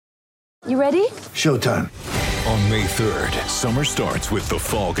You ready? Showtime. On May 3rd, summer starts with The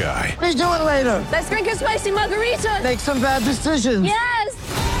Fall Guy. Let's do it later. Let's drink a spicy margarita. Make some bad decisions. Yes!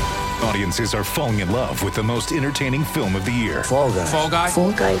 Audiences are falling in love with the most entertaining film of the year. Fall Guy. Fall Guy?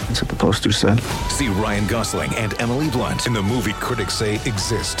 Fall guy. That's what the poster said. See Ryan Gosling and Emily Blunt in the movie critics say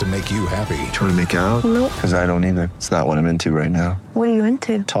exists to make you happy. Trying to make it out? Nope. Because I don't either. It's not what I'm into right now. What are you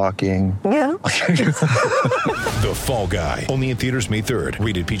into? Talking. Yeah. The Fall Guy. Only in theaters May 3rd.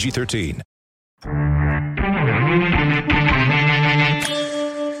 Rated PG-13.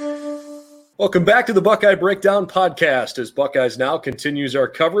 Welcome back to the Buckeye Breakdown Podcast as Buckeyes Now continues our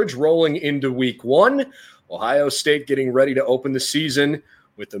coverage rolling into week one. Ohio State getting ready to open the season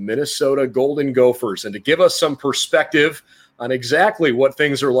with the Minnesota Golden Gophers. And to give us some perspective on exactly what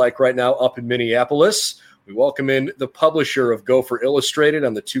things are like right now up in Minneapolis, we welcome in the publisher of Gopher Illustrated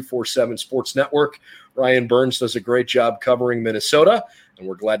on the 247 Sports Network. Ryan Burns does a great job covering Minnesota, and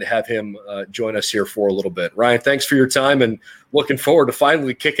we're glad to have him join us here for a little bit. Ryan, thanks for your time, and looking forward to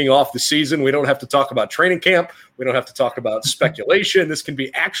finally kicking off the season. We don't have to talk about training camp. We don't have to talk about speculation. This can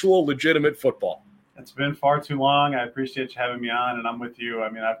be actual, legitimate football. It's been far too long. I appreciate you having me on, and I'm with you. I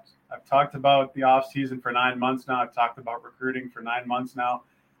mean, I've talked about the offseason for 9 months now. I've talked about recruiting for 9 months now.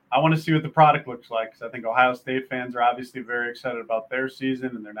 I want to see what the product looks like because I think Ohio State fans are obviously very excited about their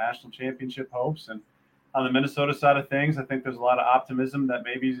season and their national championship hopes. And on the Minnesota side of things, I think there's a lot of optimism that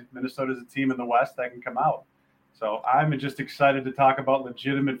maybe Minnesota's a team in the West that can come out. So I'm just excited to talk about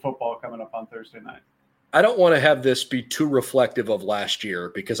legitimate football coming up on Thursday night. I don't want to have this be too reflective of last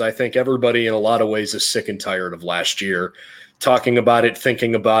year because I think everybody in a lot of ways is sick and tired of last year, talking about it,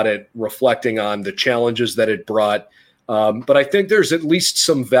 thinking about it, reflecting on the challenges that it brought. But I think there's at least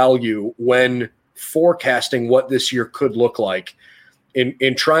some value when forecasting what this year could look like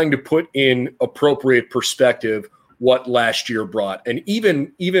in trying to put in appropriate perspective what last year brought. And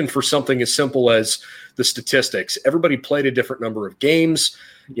even for something as simple as the statistics, everybody played a different number of games.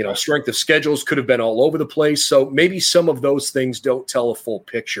 You know, strength of schedules could have been all over the place. So maybe some of those things don't tell a full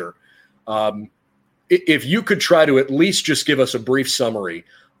picture. If you could try to at least just give us a brief summary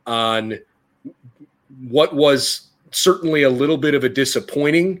on what was certainly a little bit of a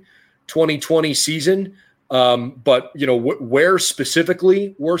disappointing 2020 season, but you know, where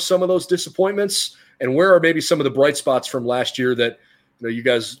specifically were some of those disappointments, and where are maybe some of the bright spots from last year that you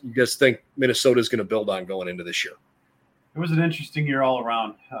guys think Minnesota is going to build on going into this year? It was an interesting year all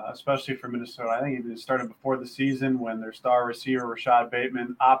around, especially for Minnesota. I think it started before the season when their star receiver Rashad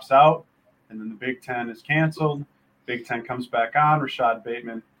Bateman opts out, and then the Big Ten is canceled. Big Ten comes back on. Rashad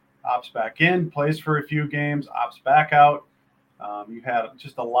Bateman opts back in, plays for a few games, opts back out. You had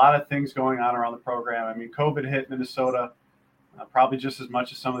just a lot of things going on around the program. I mean, COVID hit Minnesota probably just as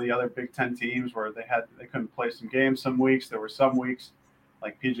much as some of the other Big Ten teams where they couldn't play some games some weeks. There were some weeks,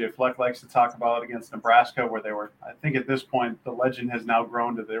 like PJ Fleck likes to talk about, against Nebraska, where they were, I think at this point, the legend has now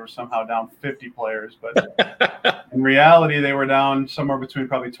grown to they were somehow down 50 players. But in reality, they were down somewhere between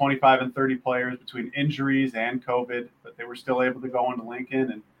probably 25 and 30 players between injuries and COVID, but they were still able to go into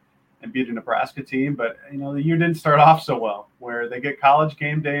Lincoln and beat a Nebraska team. But, the year didn't start off so well, where they get College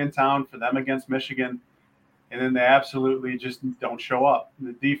game day in town for them against Michigan, and then they absolutely just don't show up.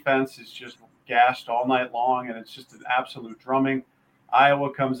 The defense is just gashed all night long, and it's just an absolute drumming.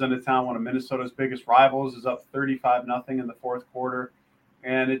 Iowa comes into town, one of Minnesota's biggest rivals, is up 35-0 in the fourth quarter.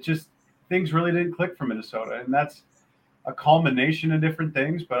 And it just, things really didn't click for Minnesota. And that's a culmination of different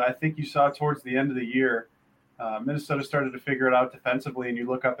things. But I think you saw towards the end of the year, Minnesota started to figure it out defensively. And you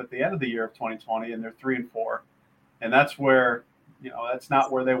look up at the end of the year of 2020 and they're 3-4. And that's where, that's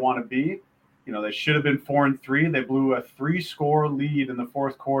not where they want to be. They should have been 4-3. They blew a 3-score lead in the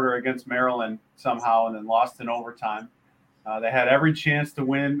fourth quarter against Maryland somehow and then lost in overtime. They had every chance to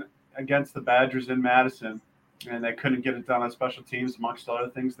win against the Badgers in Madison, and they couldn't get it done on special teams, amongst other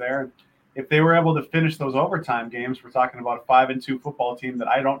things there. If they were able to finish those overtime games, we're talking about a 5-2 football team that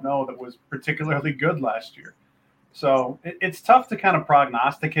I don't know that was particularly good last year. So it's tough to kind of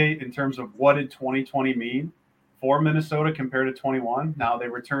prognosticate in terms of what did 2020 mean for Minnesota compared to 21. Now they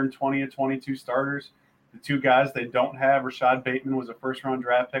returned 20 of 22 starters. The two guys they don't have, Rashad Bateman was a first-round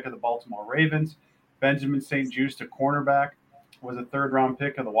draft pick of the Baltimore Ravens. Benjamin St-Juste, a cornerback, was a third-round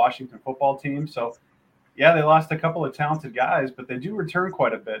pick of the Washington football team. So, yeah, they lost a couple of talented guys, but they do return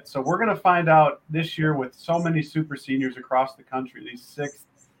quite a bit. So we're going to find out this year with so many super seniors across the country, these sixth,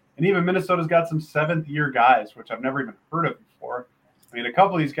 and even Minnesota's got some seventh-year guys, which I've never even heard of before. I mean, a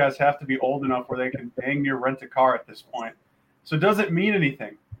couple of these guys have to be old enough where they can dang near rent a car at this point. So does it mean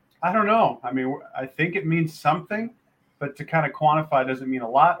anything? I don't know. I mean, I think it means something. But to kind of quantify, does it mean a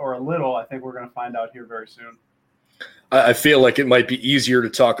lot or a little? I think we're going to find out here very soon. I feel like it might be easier to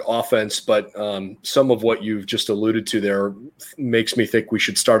talk offense, but some of what you've just alluded to there makes me think we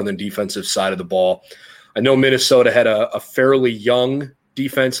should start on the defensive side of the ball. I know Minnesota had a fairly young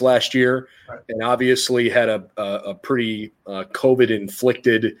defense last year, right, and obviously had a pretty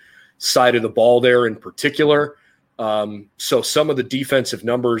COVID-inflicted side of the ball there in particular. So some of the defensive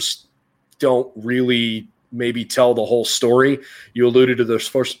numbers don't really maybe tell the whole story. You alluded to those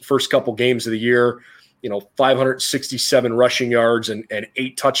first couple games of the year, 567 rushing yards and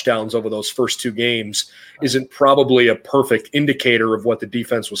 8 touchdowns over those first 2 games isn't probably a perfect indicator of what the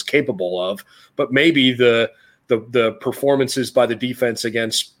defense was capable of, but maybe the performances by the defense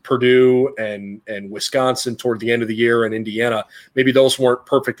against Purdue and Wisconsin toward the end of the year and Indiana, maybe those weren't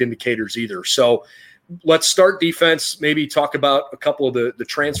perfect indicators either. So let's start defense, maybe talk about a couple of the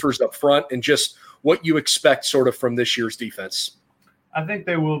transfers up front and just what you expect sort of from this year's defense. I think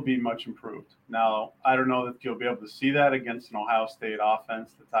they will be much improved. Now, I don't know that you'll be able to see that against an Ohio State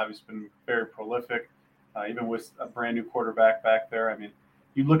offense that's obviously been very prolific, even with a brand new quarterback back there. I mean,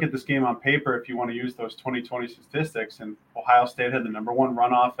 you look at this game on paper if you want to use those 2020 statistics, and Ohio State had the number 1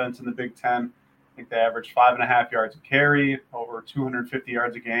 run offense in the Big Ten. I think they averaged 5.5 yards a carry, over 250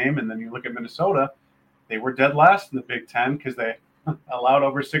 yards a game. And then you look at Minnesota, they were dead last in the Big Ten because they allowed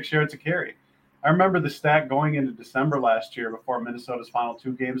over 6 yards a carry. I remember the stat going into December last year before Minnesota's final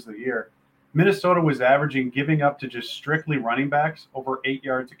 2 games of the year. Minnesota was averaging giving up to just strictly running backs over 8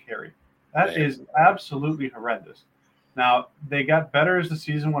 yards a carry. That is absolutely horrendous. Now, they got better as the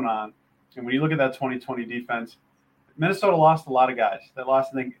season went on. And when you look at that 2020 defense, Minnesota lost a lot of guys. They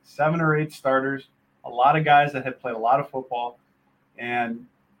lost, I think, 7 or 8 starters, a lot of guys that had played a lot of football. And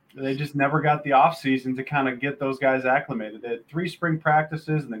they just never got the offseason to kind of get those guys acclimated. They had 3 spring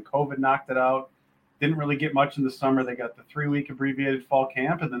practices, and then COVID knocked it out. Didn't really get much in the summer. They got the 3-week abbreviated fall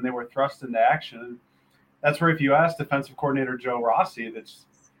camp, and then they were thrust into action. And that's where, if you ask defensive coordinator Joe Rossi,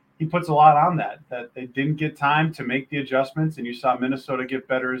 he puts a lot on that they didn't get time to make the adjustments, and you saw Minnesota get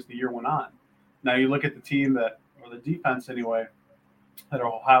better as the year went on. Now you look at the team or the defense anyway, that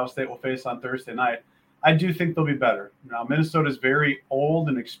Ohio State will face on Thursday night. I do think they'll be better. Now, Minnesota is very old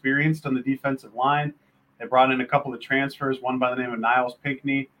and experienced on the defensive line. They brought in a couple of transfers, one by the name of Niles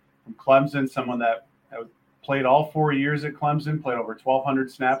Pinckney from Clemson, someone that played all 4 years at Clemson, played over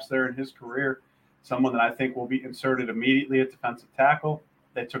 1,200 snaps there in his career, someone that I think will be inserted immediately at defensive tackle.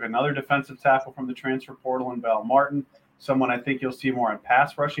 They took another defensive tackle from the transfer portal in Val Martin, someone I think you'll see more on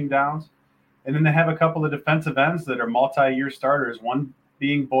pass rushing downs. And then they have a couple of defensive ends that are multi-year starters, one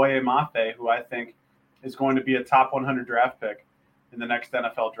being Boye Mafe, who I think is going to be a top 100 draft pick in the next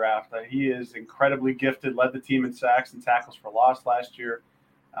NFL draft. He is incredibly gifted, led the team in sacks and tackles for loss last year.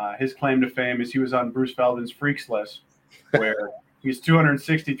 His claim to fame is he was on Bruce Feldman's Freaks list, where he's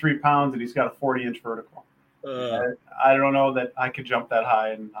 263 pounds and he's got a 40-inch vertical. I don't know that I could jump that high,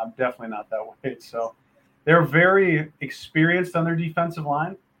 and I'm definitely not that weight. So they're very experienced on their defensive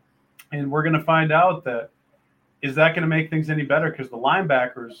line, and we're going to find out is that going to make things any better, because the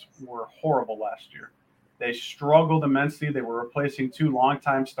linebackers were horrible last year. They struggled immensely. They were replacing 2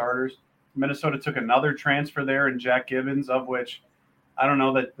 longtime starters. Minnesota took another transfer there in Jack Gibbons, of which I don't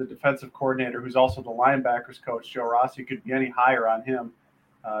know that the defensive coordinator, who's also the linebackers coach, Joe Rossi, could be any higher on him.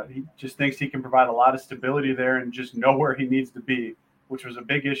 He just thinks he can provide a lot of stability there and just know where he needs to be, which was a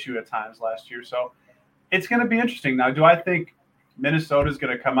big issue at times last year. So it's going to be interesting. Now, do I think Minnesota is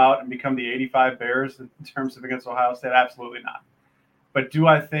going to come out and become the 85 Bears in terms of against Ohio State? Absolutely not. But do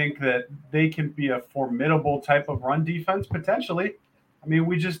I think that they can be a formidable type of run defense? Potentially. I mean,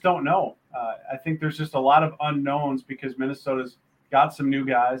 we just don't know. I think there's just a lot of unknowns because Minnesota's got some new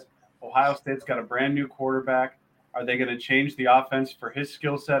guys. Ohio State's got a brand new quarterback. Are they going to change the offense for his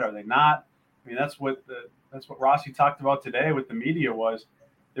skill set? Are they not? I mean, that's what Rossi talked about today with the media was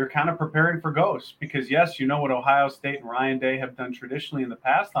they're kind of preparing for ghosts because, yes, you know what Ohio State and Ryan Day have done traditionally in the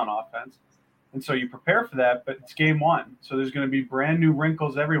past on offense. And so you prepare for that, but it's game 1. So there's going to be brand new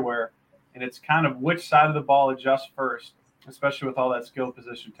wrinkles everywhere. And it's kind of which side of the ball adjusts first, especially with all that skill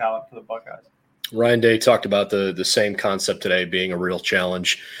position talent for the Buckeyes. Ryan Day talked about the same concept today being a real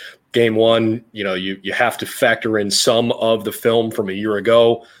challenge. Game 1, you have to factor in some of the film from a year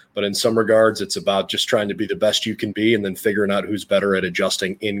ago, but in some regards, it's about just trying to be the best you can be and then figuring out who's better at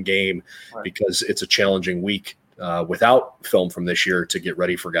adjusting in game because it's a challenging week without film from this year to get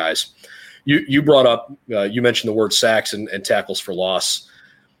ready for guys. You brought up, you mentioned the word sacks and tackles for loss.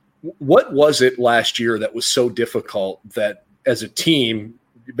 What was it last year that was so difficult that as a team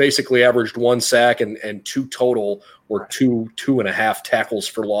you basically averaged 1 sack and 2 total or 2.5 tackles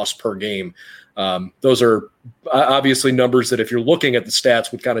for loss per game? Those are obviously numbers that if you're looking at the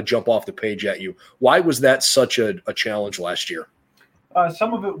stats would kind of jump off the page at you. Why was that such a challenge last year?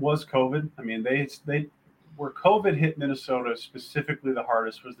 Some of it was COVID. I mean, they where COVID hit Minnesota specifically the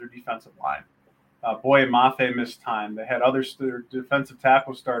hardest was their defensive line. Boye Mafe missed time. They had their defensive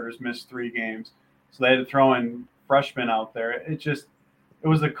tackle starters miss 3 games. So they had to throw in freshmen out there. It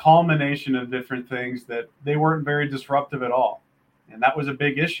was a culmination of different things that they weren't very disruptive at all. And that was a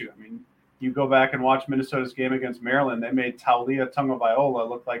big issue. I mean, you go back and watch Minnesota's game against Maryland, they made Taulia Tagovailoa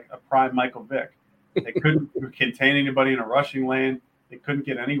look like a prime Michael Vick. They couldn't contain anybody in a rushing lane. They couldn't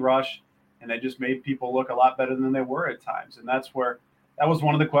get any rush, and they just made people look a lot better than they were at times. And that was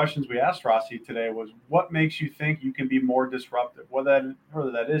one of the questions we asked Rossi today was, what makes you think you can be more disruptive? Whether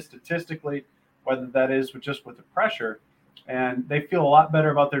that is statistically, whether that is with the pressure. And they feel a lot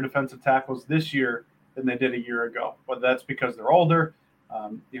better about their defensive tackles this year than they did a year ago. Whether that's because they're older.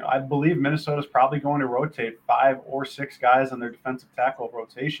 I believe Minnesota's probably going to rotate 5 or 6 guys on their defensive tackle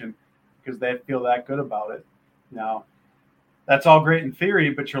rotation because they feel that good about it. Now, that's all great in theory,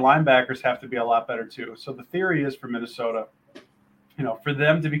 but your linebackers have to be a lot better too. So the theory is for Minnesota, for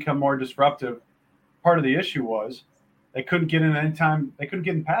them to become more disruptive, part of the issue was they couldn't get in any time. They couldn't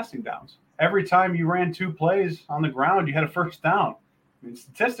get in passing downs. Every time you ran 2 plays on the ground, you had a first down. I mean,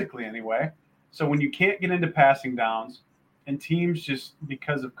 statistically anyway. So when you can't get into passing downs and teams just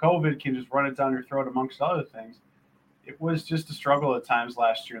because of COVID can just run it down your throat amongst other things, it was just a struggle at times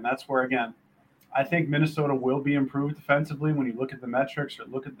last year. And that's where, again, I think Minnesota will be improved defensively. When you look at the metrics or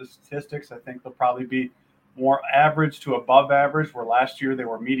look at the statistics, I think they'll probably be more average to above average, where last year they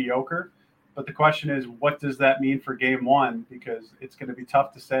were mediocre. But the question is, what does that mean for game 1? Because it's going to be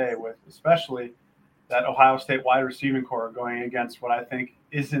tough to say with especially that Ohio State wide receiving core going against what I think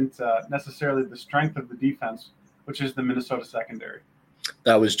isn't necessarily the strength of the defense, which is the Minnesota secondary.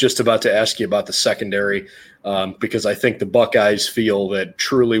 I was just about to ask you about the secondary because I think the Buckeyes feel that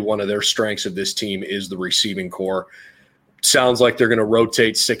truly one of their strengths of this team is the receiving core. Sounds like they're going to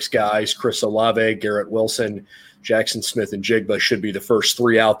rotate 6 guys. Chris Olave, Garrett Wilson, Jackson Smith-Njigba should be the first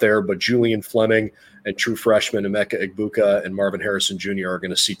 3 out there, but Julian Fleming and true freshman Emeka Egbuka and Marvin Harrison Jr. are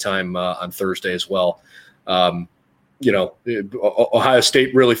going to see time on Thursday as well. Ohio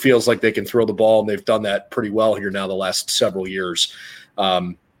State really feels like they can throw the ball, and they've done that pretty well here now the last several years.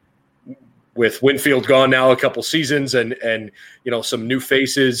 With Winfield gone now a couple seasons and some new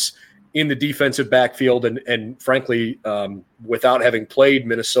faces in the defensive backfield and frankly, without having played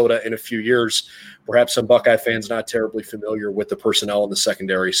Minnesota in a few years, perhaps some Buckeye fans not terribly familiar with the personnel in the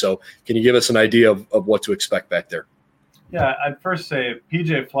secondary. So can you give us an idea of what to expect back there? Yeah, I'd first say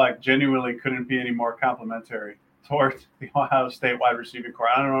PJ Fleck genuinely couldn't be any more complimentary towards the Ohio State wide receiving core.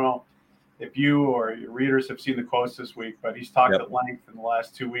 I don't know if you or your readers have seen the quotes this week, but he's talked at length in the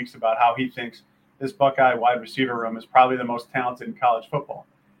last 2 weeks about how he thinks this Buckeye wide receiver room is probably the most talented in college football.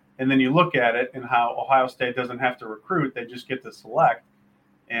 And then you look at it and how Ohio State doesn't have to recruit, they just get to select.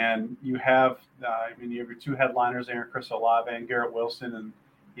 And you have, you have your 2 headliners there, Chris Olave and Garrett Wilson, and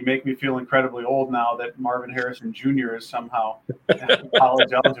you make me feel incredibly old now that Marvin Harrison Jr. is somehow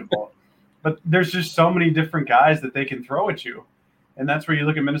college eligible. But there's just so many different guys that they can throw at you. And that's where you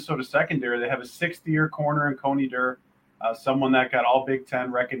look at Minnesota secondary. They have a 6th-year corner in Coney Durr, someone that got all Big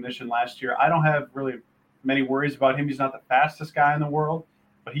Ten recognition last year. I don't have really many worries about him. He's not the fastest guy in the world,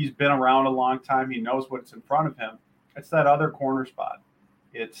 but he's been around a long time. He knows what's in front of him. It's that other corner spot.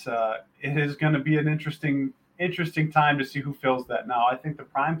 It is going to be an interesting time to see who fills that. Now, I think the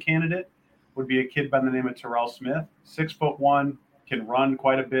prime candidate would be a kid by the name of Terrell Smith, 6'1", can run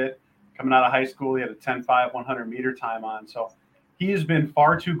quite a bit. Coming out of high school, he had a 10.5 100-meter time on. So he has been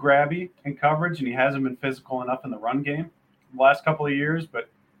far too grabby in coverage, and he hasn't been physical enough in the run game the last couple of years. But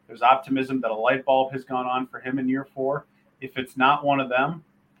there's optimism that a light bulb has gone on for him in year 4. If it's not one of them,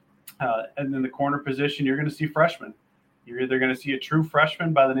 and in the corner position, you're going to see freshmen. You're either going to see a true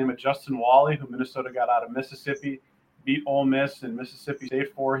freshman by the name of Justin Wally, who Minnesota got out of Mississippi, beat Ole Miss in Mississippi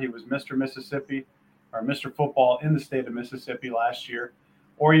State for. He was Mr. Mississippi or Mr. Football in the state of Mississippi last year.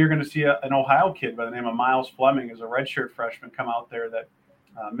 Or you're going to see an Ohio kid by the name of Miles Fleming as a redshirt freshman come out there that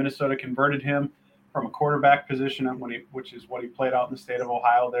Minnesota converted him from a quarterback position, which is what he played out in the state of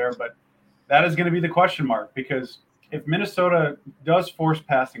Ohio there. But that is going to be the question mark, because if Minnesota does force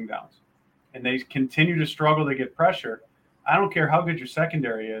passing downs and they continue to struggle to get pressure, I don't care how good your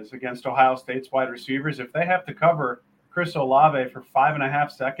secondary is against Ohio State's wide receivers. If they have to cover Chris Olave for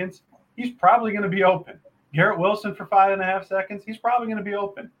 5.5 seconds, he's probably going to be open. Garrett Wilson for 5.5 seconds, he's probably going to be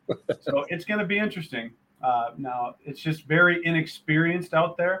open. So it's going to be interesting. Now, it's just very inexperienced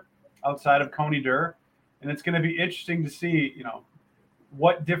out there outside of Coney Durr. And it's going to be interesting to see,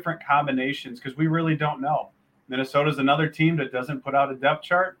 what different combinations, because we really don't know. Minnesota's another team that doesn't put out a depth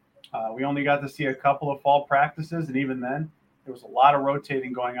chart. We only got to see a couple of fall practices, and even then, there was a lot of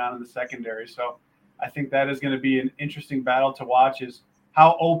rotating going on in the secondary. So I think that is going to be an interesting battle to watch, is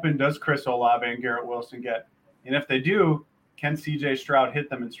how open does Chris Olave and Garrett Wilson get? And if they do, can C.J. Stroud hit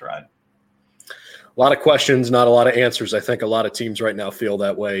them in stride? A lot of questions, not a lot of answers. I think a lot of teams right now feel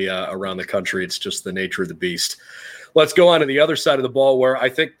that way around the country. It's just the nature of the beast. Let's go on to the other side of the ball, where I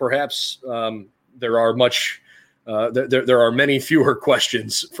think perhaps there are many fewer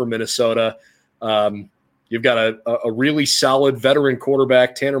questions for Minnesota. You've got a really solid veteran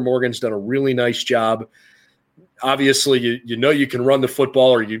quarterback. Tanner Morgan's done a really nice job. Obviously, you know you can run the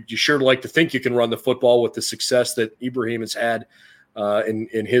football, or you sure like to think you can run the football with the success that Ibrahim has had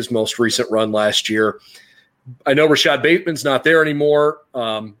in his most recent run last year. I know Rashad Bateman's not there anymore.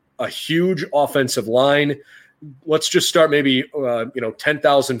 A huge offensive line. Let's just start maybe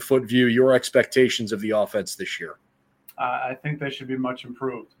 10,000-foot view, your expectations of the offense this year. I think they should be much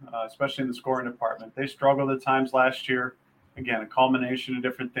improved, especially in the scoring department. They struggled at times last year. Again, a culmination of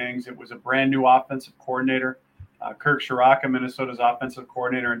different things. It was a brand new offensive coordinator. Kirk Shiraka, Minnesota's offensive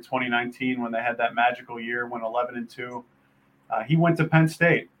coordinator in 2019, when they had that magical year, went 11-2. He went to Penn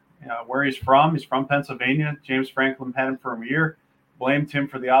State, where he's from. He's from Pennsylvania. James Franklin had him for a year, blamed him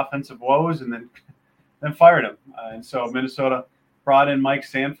for the offensive woes, and then fired him. And so Minnesota brought in Mike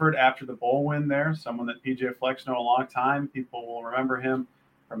Sanford after the bowl win there, someone that PJ Fleck's known a long time. People will remember him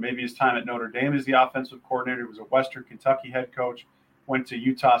from maybe his time at Notre Dame as the offensive coordinator. He was a Western Kentucky head coach, went to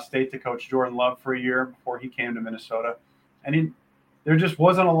Utah State to coach Jordan Love for a year before he came to Minnesota. And there just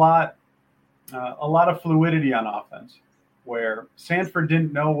wasn't a lot of fluidity on offense, where Sanford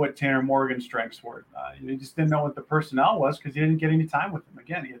didn't know what Tanner Morgan's strengths were. He just didn't know what the personnel was, because he didn't get any time with him.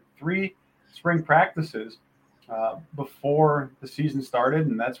 Again, he had 3 spring practices before the season started,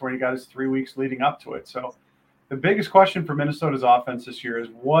 and that's where he got his 3 weeks leading up to it. So the biggest question for Minnesota's offense this year is,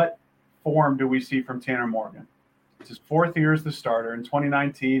 what form do we see from Tanner Morgan? It's his 4th year as the starter. In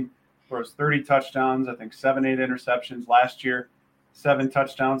 2019, throws 30 touchdowns, I think 7-8 interceptions. Last year, 7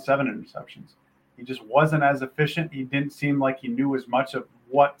 touchdowns, 7 interceptions. He just wasn't as efficient. He didn't seem like he knew as much of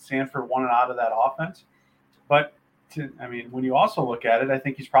what Sanford wanted out of that offense. But when you also look at it, I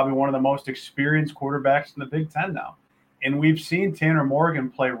think he's probably one of the most experienced quarterbacks in the Big Ten now. And we've seen Tanner Morgan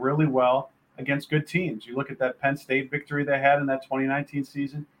play really well against good teams. You look at that Penn State victory they had in that 2019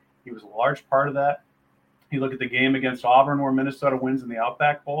 season. He was a large part of that. You look at the game against Auburn where Minnesota wins in the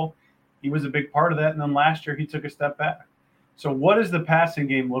Outback Bowl. He was a big part of that. And then last year he took a step back. So what does the passing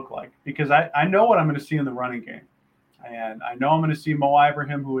game look like? Because I know what I'm going to see in the running game. And I know I'm going to see Mo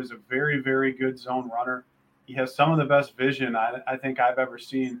Ibrahim, who is a very, very good zone runner. He has some of the best vision I think I've ever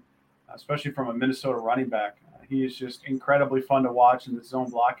seen, especially from a Minnesota running back. He is just incredibly fun to watch in the zone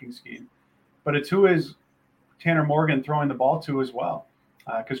blocking scheme. But it's who is Tanner Morgan throwing the ball to as well.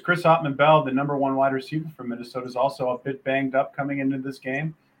 Because Chris Ottman-Bell, the number 1 wide receiver for Minnesota, is also a bit banged up coming into this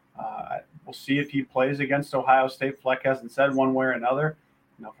game. We'll see if he plays against Ohio State. Fleck hasn't said one way or another.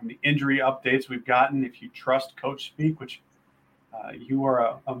 From the injury updates we've gotten, if you trust coach speak, which you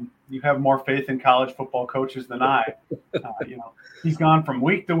have more faith in college football coaches than I. He's gone from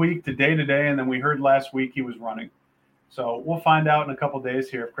week to week to day, and then we heard last week he was running. So we'll find out in a couple of days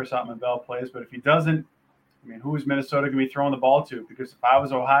here if Chris Ottman-Bell plays. But if he doesn't, who is Minnesota going to be throwing the ball to? Because if I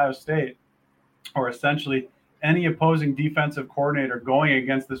was Ohio State, or essentially any opposing defensive coordinator going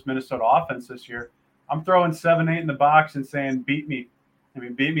against this Minnesota offense this year, I'm throwing 7-8 in the box and saying, beat me.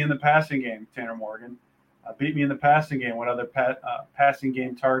 Beat me in the passing game, Tanner Morgan. Beat me in the passing game. What other passing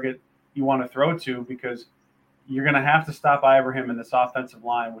game target you want to throw to? Because you're going to have to stop Ibrahim in this offensive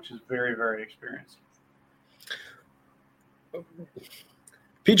line, which is very, very experienced.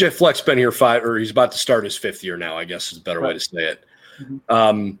 PJ Fleck's been here he's about to start his 5th year now, I guess is a better way to say it.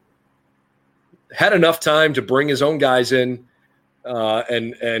 Mm-hmm. Had enough time to bring his own guys in.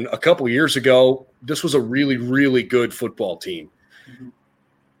 And a couple of years ago, this was a really, really good football team. Mm-hmm.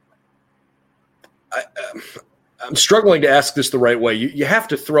 I'm struggling to ask this the right way. You have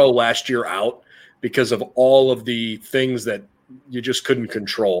to throw last year out because of all of the things that you just couldn't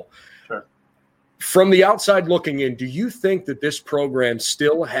control. Sure. From the outside looking in, do you think that this program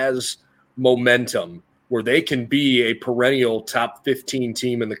still has momentum where they can be a perennial top 15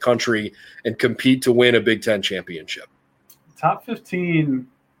 team in the country and compete to win a Big Ten championship? Top 15,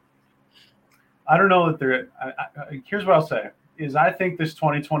 I don't know that they're here's what I'll say, is I think this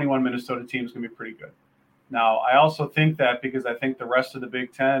 2021 Minnesota team is going to be pretty good. Now, I also think that because I think the rest of the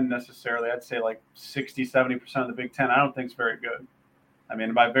Big Ten necessarily, I'd say like 60, 70% of the Big Ten, I don't think is very good.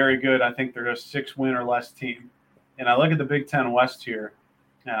 By very good, I think they're a 6-win or less team. And I look at the Big Ten West here,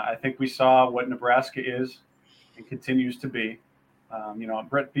 I think we saw what Nebraska is and continues to be.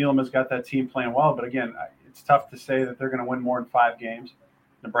 Brett Bielema's got that team playing well, but again, it's tough to say that they're going to win more than 5 games.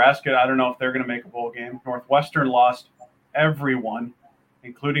 Nebraska, I don't know if they're going to make a bowl game. Northwestern lost everyone,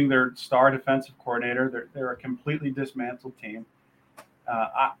 including their star defensive coordinator. They're a completely dismantled team.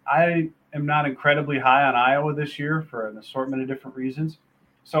 I am not incredibly high on Iowa this year for an assortment of different reasons.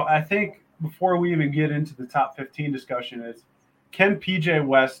 So I think before we even get into the top 15 discussion is, can PJ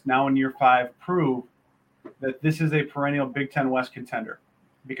West, now in year 5, prove that this is a perennial Big Ten West contender?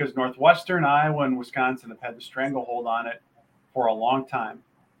 Because Northwestern, Iowa, and Wisconsin have had the stranglehold on it for a long time.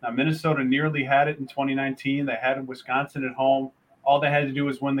 Now, Minnesota nearly had it in 2019. They had Wisconsin at home. All they had to do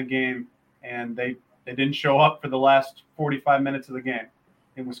was win the game, and they didn't show up for the last 45 minutes of the game.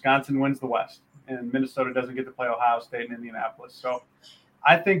 And Wisconsin wins the West, and Minnesota doesn't get to play Ohio State and Indianapolis. So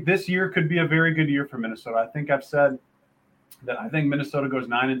I think this year could be a very good year for Minnesota. I think I've said that I think Minnesota goes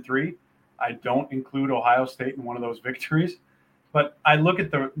 9-3. I don't include Ohio State in one of those victories. But I look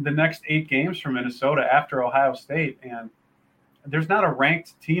at the next 8 games for Minnesota after Ohio State, and there's not a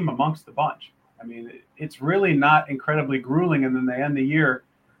ranked team amongst the bunch. I mean, it's really not incredibly grueling, and then they end the year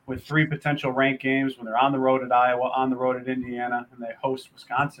with 3 potential ranked games when they're on the road at Iowa, on the road at Indiana, and they host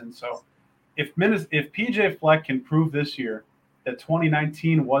Wisconsin. So if PJ Fleck can prove this year that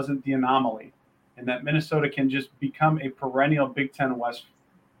 2019 wasn't the anomaly and that Minnesota can just become a perennial Big Ten West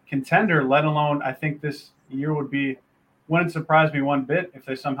contender, let alone I think this year wouldn't surprise me one bit if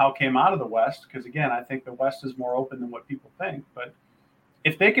they somehow came out of the West, because, again, I think the West is more open than what people think. But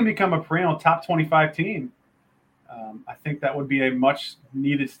if they can become a perennial top 25 team, I think that would be a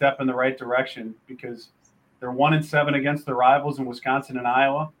much-needed step in the right direction, because they're 1-7 against their rivals in Wisconsin and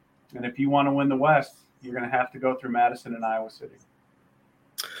Iowa. And if you want to win the West, you're going to have to go through Madison and Iowa City.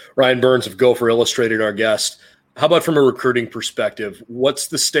 Ryan Burns of Gopher Illustrated, our guest. How about from a recruiting perspective? What's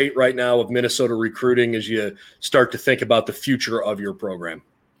the state right now of Minnesota recruiting as you start to think about the future of your program?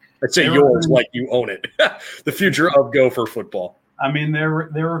 I'd say yours, like you own it. The future of Gopher football. I mean, they're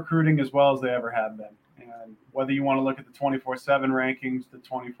recruiting as well as they ever have been. And whether you want to look at the 24/7 rankings, the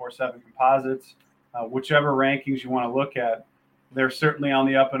 24/7 composites, whichever rankings you want to look at, they're certainly on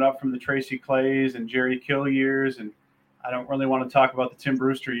the up and up from the Tracy Clays and Jerry Kill years. And I don't really want to talk about the Tim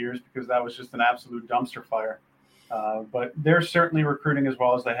Brewster years because that was just an absolute dumpster fire. But they're certainly recruiting as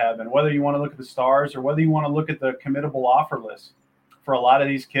well as they have been. Whether you want to look at the stars or whether you want to look at the committable offer list for a lot of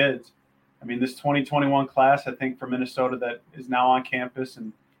these kids. I mean, this 2021 class, I think, for Minnesota that is now on campus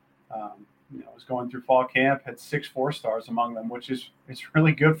and is going through fall camp, had 6 4-stars among them, which is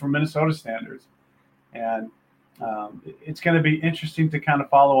really good for Minnesota standards. And it's going to be interesting to kind of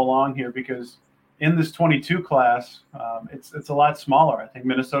follow along here, because in this 22 class, it's a lot smaller. I think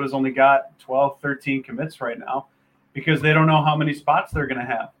Minnesota's only got 12, 13 commits right now, because they don't know how many spots they're going to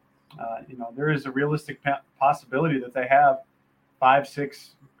have. There is a realistic possibility that they have 5,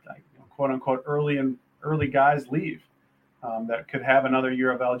 6, quote unquote, early guys leave that could have another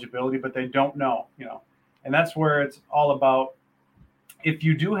year of eligibility, but they don't know, and that's where it's all about. If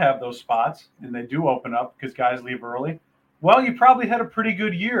you do have those spots and they do open up because guys leave early, well, you probably had a pretty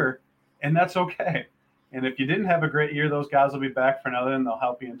good year, and that's okay. And if you didn't have a great year, those guys will be back for another, and they'll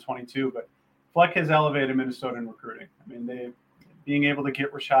help you in 22. But Fleck has elevated Minnesota in recruiting. I mean, being able to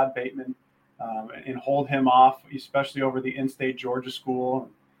get Rashad Bateman and hold him off, especially over the in-state Georgia school.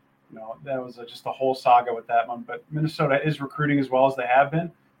 That was just a whole saga with that one. But Minnesota is recruiting as well as they have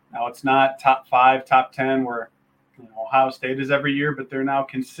been. Now, it's not top 5, top 10 where Ohio State is every year, but they're now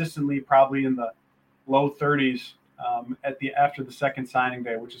consistently probably in the low 30s after the second signing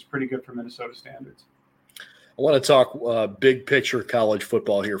day, which is pretty good for Minnesota standards. I want to talk big picture college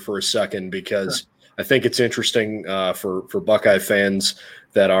football here for a second, because sure. I think it's interesting for Buckeye fans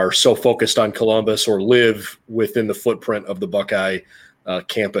that are so focused on Columbus or live within the footprint of the Buckeye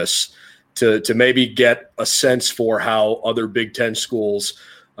campus to maybe get a sense for how other Big Ten schools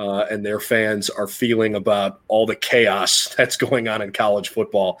and their fans are feeling about all the chaos that's going on in college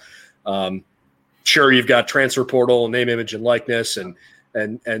football. Sure, you've got transfer portal, name, image, and likeness,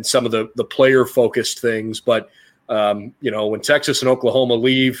 and some of the player-focused things. But, when Texas and Oklahoma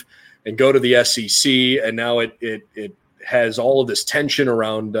leave and go to the SEC, and now it has all of this tension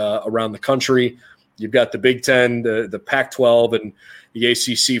around the country. You've got the Big Ten, the Pac-12, and the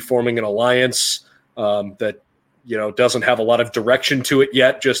ACC forming an alliance that doesn't have a lot of direction to it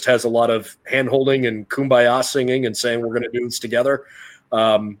yet, just has a lot of hand-holding and kumbaya singing and saying we're going to do this together.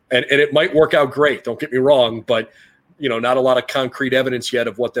 And it might work out great, don't get me wrong, but not a lot of concrete evidence yet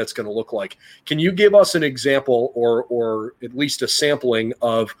of what that's going to look like. Can you give us an example or at least a sampling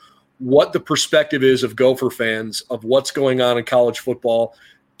of what the perspective is of Gopher fans of what's going on in college football.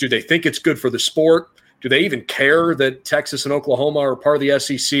 Do they think it's good for the sport? Do they even care that Texas and Oklahoma are part of the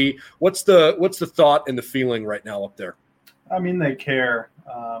SEC? What's the thought and the feeling right now up there? I mean, they care.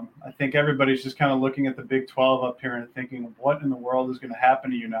 I think everybody's just kind of looking at the Big 12 up here and thinking, what in the world is going to happen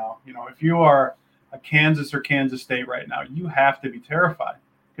to you now? You know, if you are a Kansas or Kansas State right now, you have to be terrified,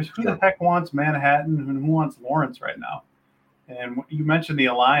 because who the heck wants Manhattan and who wants Lawrence right now? And you mentioned the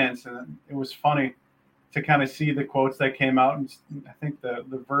alliance, and it was funny to kind of see the quotes that came out. And I think the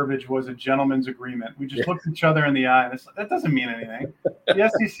verbiage was a gentleman's agreement. We just looked each other in the eye, and that doesn't mean anything.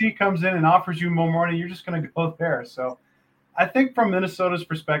 The SEC comes in and offers you more money, you're just going to go there. So I think from Minnesota's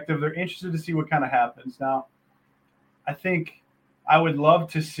perspective, they're interested to see what kind of happens. Now, I think I would love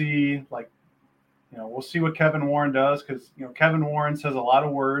to see, we'll see what Kevin Warren does, because, Kevin Warren says a lot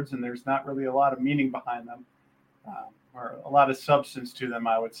of words and there's not really a lot of meaning behind them, or a lot of substance to them,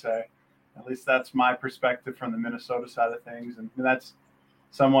 I would say. At least that's my perspective from the Minnesota side of things. And that's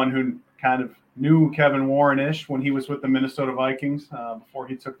someone who kind of knew Kevin Warren-ish when he was with the Minnesota Vikings before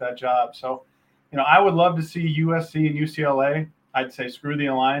he took that job. So, I would love to see USC and UCLA. I'd say screw the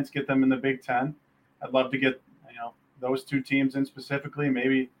alliance, get them in the Big Ten. I'd love to get, those two teams in specifically,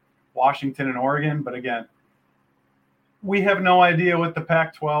 maybe Washington and Oregon. But again, we have no idea what the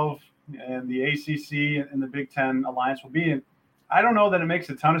Pac-12 and the ACC and the Big Ten alliance will be. And I don't know that it makes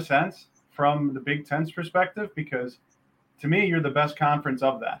a ton of sense from the Big Ten's perspective, because to me, you're the best conference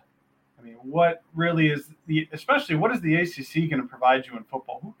of that. I mean, what really is especially what is the ACC going to provide you in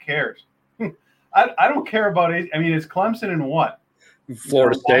football? Who cares? I don't care about it. I mean, it's Clemson and what?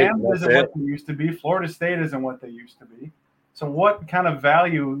 Florida State isn't what they used to be. Florida State isn't what they used to be. So what kind of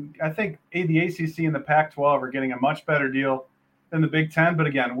value? I think the ACC and the Pac-12 are getting a much better deal than the Big Ten. But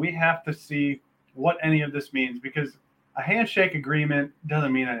again, we have to see what any of this means, because a handshake agreement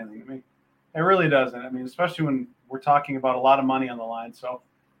doesn't mean anything to me. It really doesn't. I mean, especially when we're talking about a lot of money on the line. So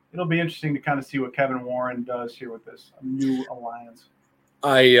it'll be interesting to kind of see what Kevin Warren does here with this new alliance.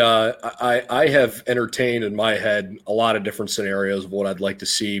 I have entertained in my head a lot of different scenarios of what I'd like to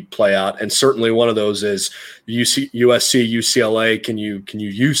see play out, and certainly one of those is USC, UCLA. Can you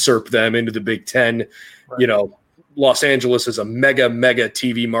usurp them into the Big Ten? Right. Los Angeles is a mega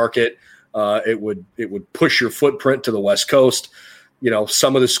TV market. It would push your footprint to the West Coast.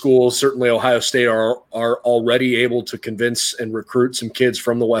 Some of the schools, certainly Ohio State, are already able to convince and recruit some kids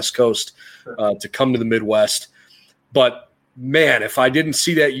from the West Coast to come to the Midwest. But man, if I didn't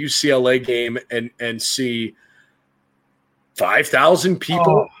see that UCLA game and see 5,000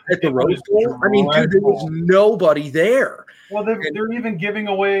 people at the Rose Bowl, I mean, dude, there was nobody there. Well, they're even giving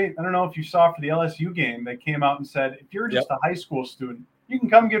away, I don't know if you saw for the LSU game, they came out and said, if you're just a high school student, you can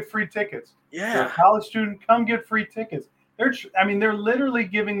come get free tickets. Yeah. If you're a college student, come get free tickets. They're literally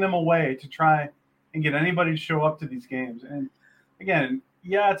giving them away to try and get anybody to show up to these games. And again,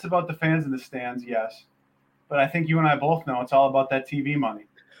 it's about the fans in the stands, yes. But I think you and I both know it's all about that TV money.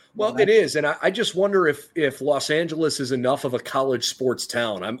 Well, it is. And I just wonder if Los Angeles is enough of a college sports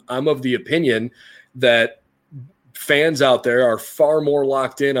town. I'm of the opinion that fans out there are far more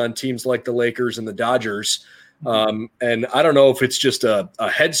locked in on teams like the Lakers and the Dodgers. And I don't know if it's just a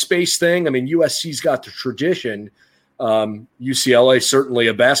headspace thing. I mean, USC's got the tradition. UCLA, certainly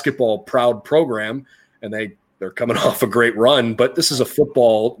a basketball proud program, and they're coming off a great run, but this is a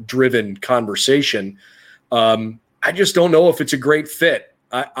football driven conversation. I just don't know if it's a great fit.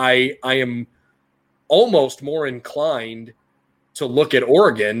 I am almost more inclined to look at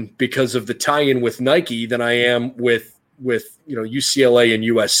Oregon because of the tie-in with Nike than I am with UCLA and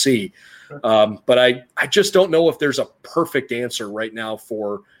USC. But I just don't know if there's a perfect answer right now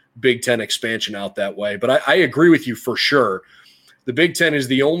for Big Ten expansion out that way. But I agree with you for sure. The Big Ten is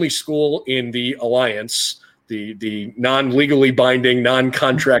the only school in the alliance, the non-legally binding,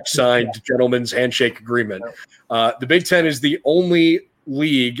 non-contract signed gentleman's handshake agreement. The Big Ten is the only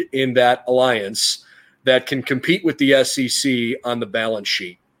league in that alliance that can compete with the SEC on the balance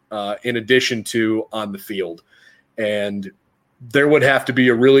sheet, in addition to on the field. And there would have to be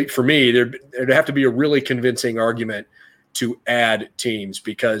there'd have to be a really convincing argument to add teams,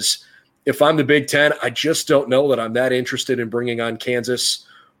 because if I'm the Big Ten, I just don't know that I'm that interested in bringing on Kansas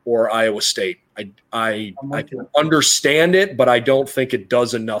or Iowa State. I understand it, but I don't think it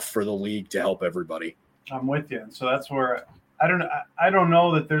does enough for the league to help everybody. I'm with you. And so that's where I don't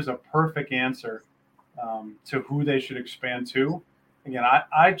know that there's a perfect answer to who they should expand to. Again,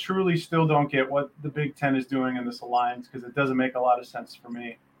 I truly still don't get what the Big Ten is doing in this alliance, because it doesn't make a lot of sense for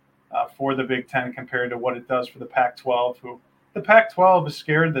me for the Big Ten compared to what it does for the Pac-12, who the Pac-12 is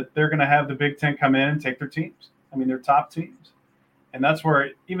scared that they're going to have the Big Ten come in and take their teams. I mean, their top teams. And that's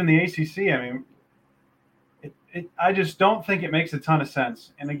where even the ACC, I mean, I just don't think it makes a ton of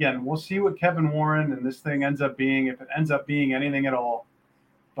sense. And again, we'll see what Kevin Warren and this thing ends up being, if it ends up being anything at all.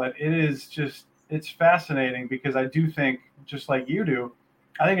 But it's fascinating because I do think, just like you do,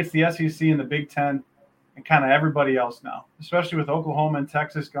 I think it's the SEC and the Big Ten and kind of everybody else now, especially with Oklahoma and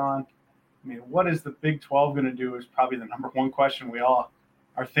Texas gone. I mean, what is the Big 12 going to do is probably the number one question we all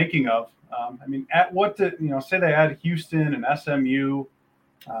are thinking of. I mean, at what say they add Houston and SMU,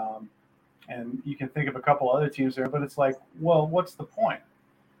 and you can think of a couple other teams there, but it's like, well, what's the point?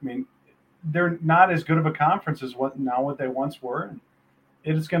 I mean, they're not as good of a conference as what they once were. And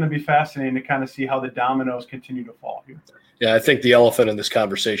it is going to be fascinating to kind of see how the dominoes continue to fall here. Yeah, I think the elephant in this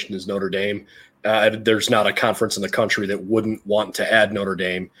conversation is Notre Dame. There's not a conference in the country that wouldn't want to add Notre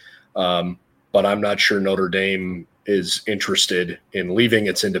Dame, but I'm not sure Notre Dame is interested in leaving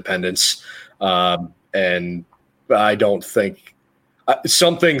its independence. And I don't think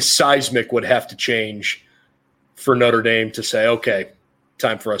something seismic would have to change for Notre Dame to say, okay,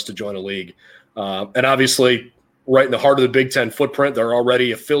 time for us to join a league. And obviously, right in the heart of the Big Ten footprint, there are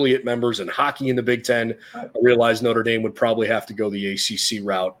already affiliate members in hockey in the Big Ten. I realize Notre Dame would probably have to go the ACC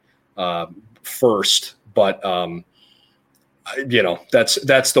route first, but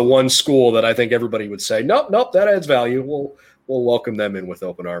that's the one school that I think everybody would say, nope, that adds value. We'll welcome them in with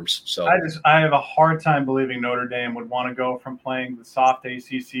open arms. So I have a hard time believing Notre Dame would want to go from playing the soft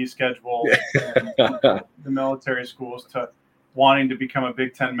ACC schedule and the military schools to wanting to become a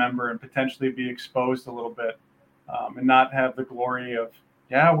Big Ten member and potentially be exposed a little bit, and not have the glory of,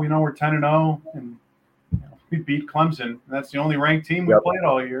 we know we're 10-0 and we beat Clemson. And that's the only ranked team we played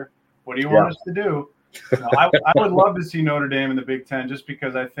all year. What do you want us to do? I would love to see Notre Dame in the Big Ten just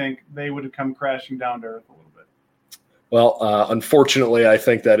because I think they would have come crashing down to earth a little bit. Well, unfortunately, I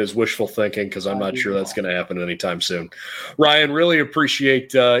think that is wishful thinking because I'm not sure that's going to happen anytime soon. Ryan, really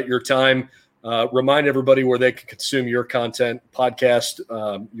appreciate your time. Remind everybody where they can consume your content, podcast,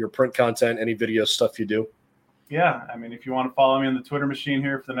 your print content, any video stuff you do. Yeah, I mean, if you want to follow me on the Twitter machine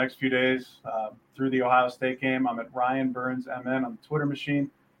here for the next few days through the Ohio State game, I'm at Ryan Burns MN on the Twitter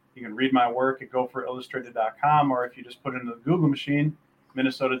machine. You can read my work at gopherillustrated.com, or if you just put it into the Google machine,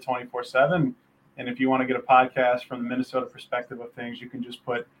 Minnesota 24/7. And if you want to get a podcast from the Minnesota perspective of things, you can just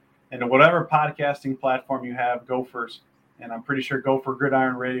put into whatever podcasting platform you have, Gophers. And I'm pretty sure Gopher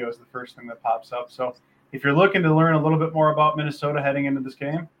Gridiron Radio is the first thing that pops up. So if you're looking to learn a little bit more about Minnesota heading into this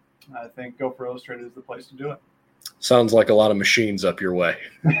game, I think Gopher Illustrated is the place to do it. Sounds like a lot of machines up your way.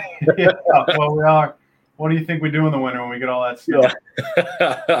 Yeah, well, we are. What do you think we do in the winter when we get all that stuff?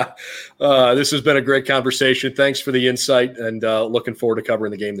 Yeah. This has been a great conversation. Thanks for the insight, and looking forward to covering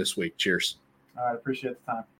the game this week. Cheers. All right, appreciate the time.